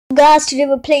Guys, today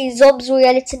we're playing Zombies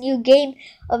Royale. It's a new game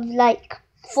of like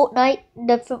Fortnite,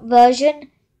 different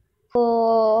version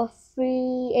for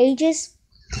free ages.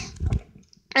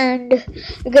 And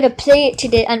we're gonna play it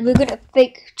today, and we're gonna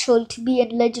fake Troll to be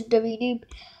a legendary noob.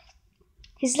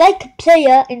 He's like a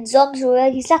player in Zombies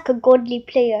Royale. He's like a godly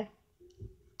player.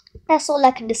 That's all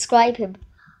I can describe him.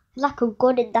 He's like a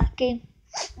god in that game.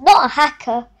 Not a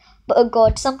hacker, but a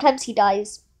god. Sometimes he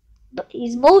dies, but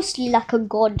he's mostly like a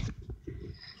god.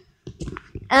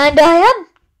 And I am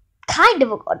kind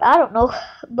of a god, I don't know,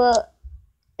 but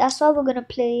that's why we're gonna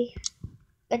play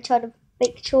and try to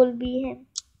fake troll be him.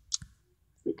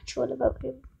 Fake troll about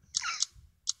him.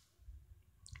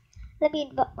 Let me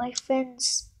invite my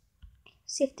friends,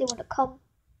 see if they wanna come.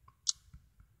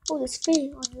 Oh, there's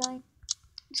free online.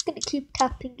 I'm just gonna keep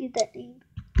tapping in that name.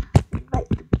 Invite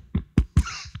them.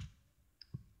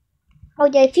 Oh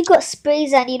yeah, if you got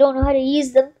sprays and you don't know how to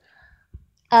use them,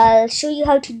 I'll show you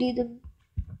how to do them.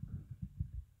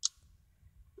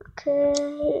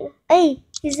 Okay. Hey,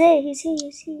 he's there. He's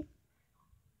here.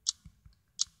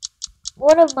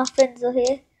 One of my friends are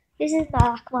here. This is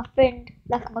my friend,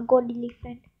 like my godly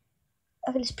friend.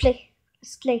 Okay, let's play.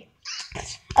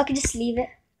 I can just leave it.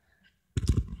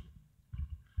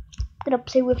 I'm gonna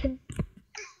play with him.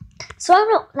 So I'm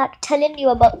not like telling you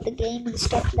about the game and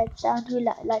stuff like that. Who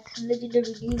like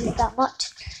legendary news that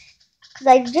much, because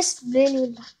I just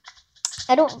really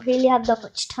I don't really have that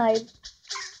much time.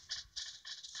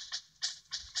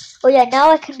 Oh yeah, now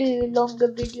I can do longer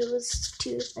videos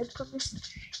too, I promise.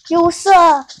 Yo, what's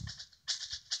up?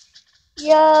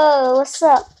 Yo, what's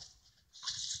up?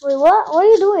 Wait, what? What are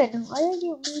you doing? Why are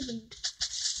you moving?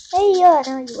 Hey, yeah,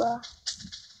 now you are.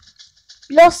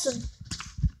 Blossom.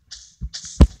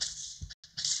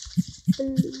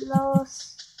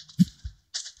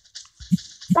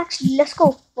 Actually, let's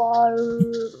go far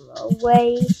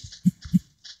away.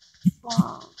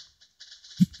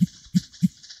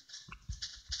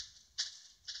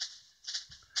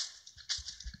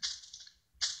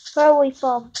 Far away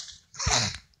from.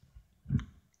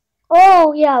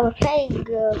 Oh yeah, we're playing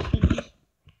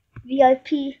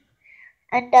VIP,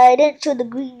 and I didn't show the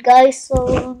green guy,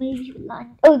 so maybe he'll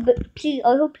land. Oh, but please,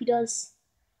 I hope he does.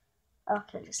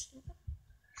 Okay, just leave it.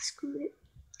 Screw it.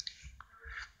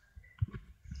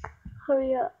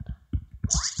 Hurry up.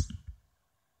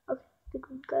 Okay, the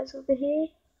green guy's over here.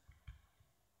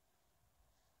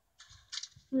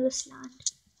 Let's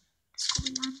land. Let's go.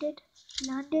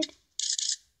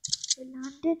 We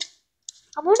landed.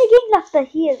 I'm only getting like the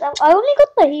heals. I only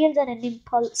got the heals and an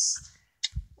impulse.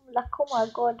 I'm like, oh my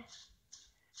god.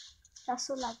 That's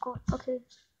all I got. Okay.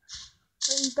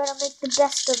 Well, you better make the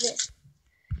best of it.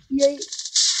 Yay.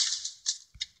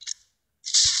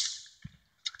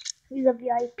 He's a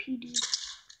VIP dude.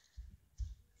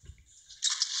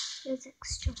 There's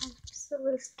extra health. So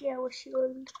let's get our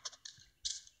shield.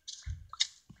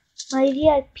 My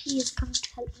VIP is coming to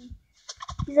help me.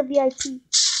 He's a VIP.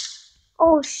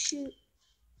 Oh shoot.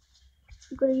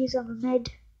 We gotta use our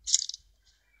med.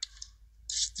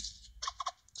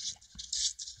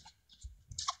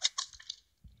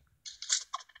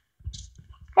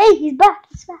 Hey, he's back.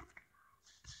 Let's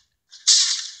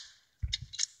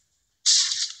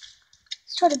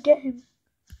try to get him.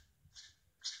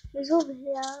 He's over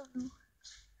here. I don't know.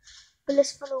 But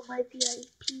let's follow my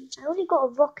VIP. I only got a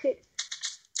rocket.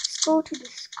 Let's go to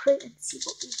this crate and see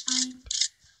what we find.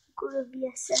 Got a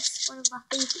VSS, one of my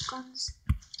favorite guns.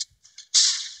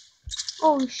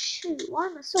 Oh shoot, why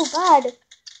am I so bad?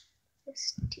 I'm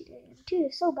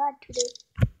doing so bad today.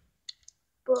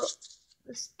 But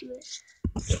let's do it.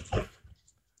 Let's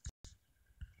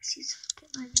get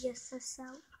my VSS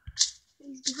out.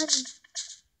 He's behind me.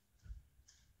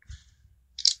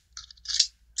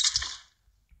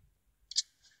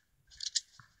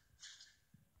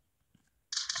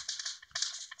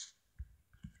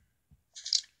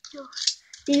 Yo,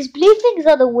 these blue things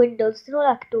are the windows, they're not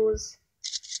like doors.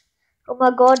 Oh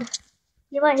my god,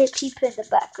 you might hear people in the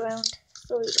background.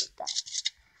 Sorry about that.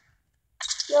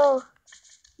 Yo,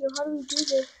 how do we do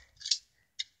this?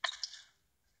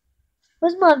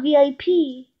 Where's my VIP?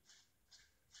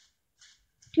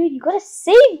 Dude, you gotta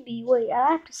save me. Wait,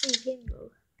 I have to save him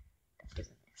though. That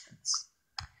doesn't make sense.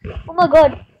 Oh my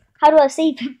god, how do I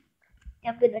save him?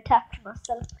 I'm being attacked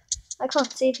myself. I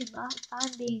can't save him.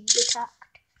 I'm being attacked.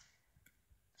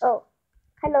 Oh,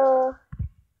 hello.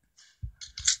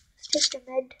 Let's take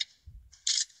the med.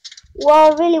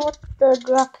 Well, I really want the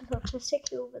grapple hook. Let's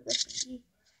take it over the thingy.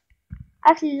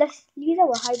 Actually, let's use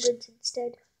our hybrids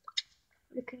instead.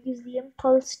 We can use the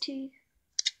impulse too.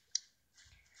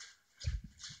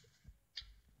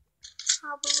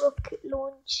 Have a rocket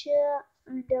launcher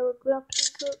and our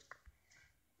grappling hook,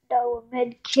 and our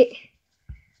med kit.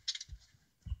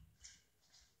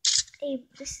 Hey,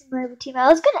 this is my team. I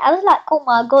was like, oh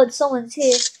my god, someone's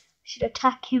here. I should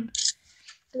attack him.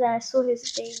 But then I saw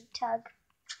his name tag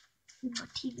with my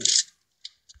teammate.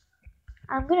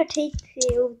 I'm gonna take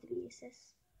over the VSS.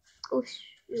 Oh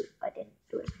shoot, I didn't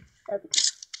do it. There we go.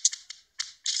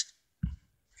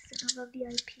 There's another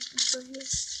VIP member here.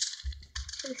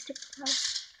 Should I stick to the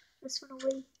house? Let's run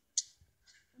away.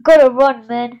 Gotta run,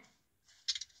 man.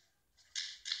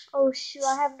 Oh shoot,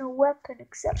 I have no weapon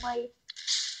except my...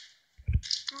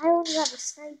 I only have a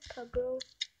sniper, bro.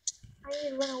 I need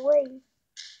to run away.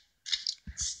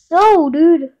 No,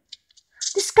 dude.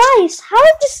 This guy how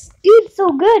is this dude so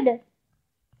good?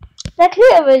 Like,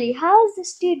 literally, how is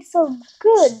this dude so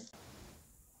good?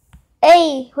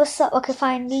 Hey, what's up? Okay,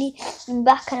 finally, I'm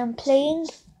back and I'm playing.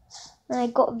 And I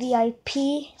got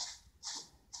VIP.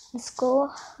 Let's go.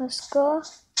 Let's go.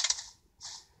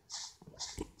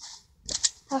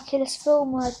 Okay, let's throw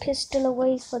my pistol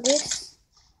away for this.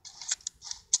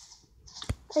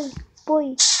 Hey,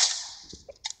 boy.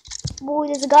 Boy,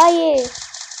 there's a guy here.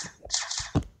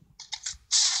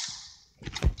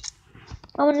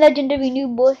 I'm a legendary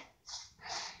noob, boy.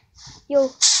 Yo,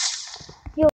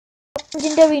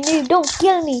 legendary noob, don't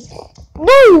kill me.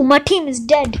 No, my team is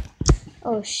dead.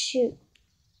 Oh shoot.